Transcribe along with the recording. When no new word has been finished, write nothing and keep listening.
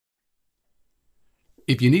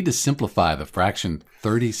If you need to simplify the fraction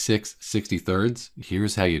 36/63,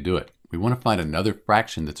 here's how you do it. We want to find another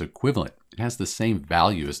fraction that's equivalent. It has the same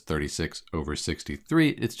value as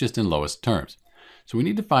 36/63, it's just in lowest terms. So we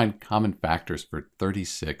need to find common factors for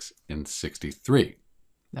 36 and 63.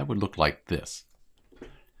 That would look like this.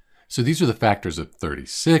 So these are the factors of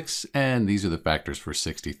 36, and these are the factors for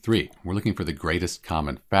 63. We're looking for the greatest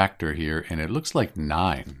common factor here, and it looks like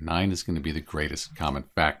 9. 9 is going to be the greatest common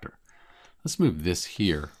factor. Let's move this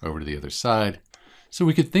here over to the other side. So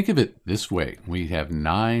we could think of it this way. We have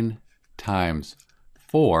 9 times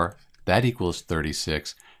 4, that equals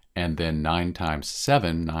 36, and then 9 times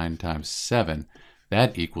 7,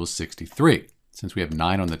 that equals 63. Since we have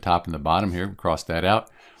 9 on the top and the bottom here, cross that out,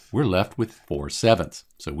 we're left with 4/7.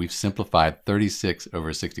 So we've simplified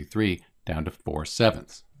 36/63 down to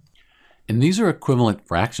 4/7. And these are equivalent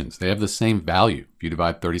fractions. They have the same value. If you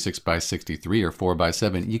divide 36 by 63 or 4 by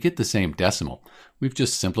 7, you get the same decimal. We've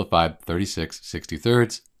just simplified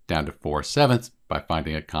 36/63 down to 4/7 by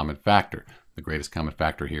finding a common factor. The greatest common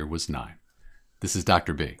factor here was 9. This is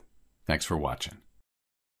Dr. B. Thanks for watching.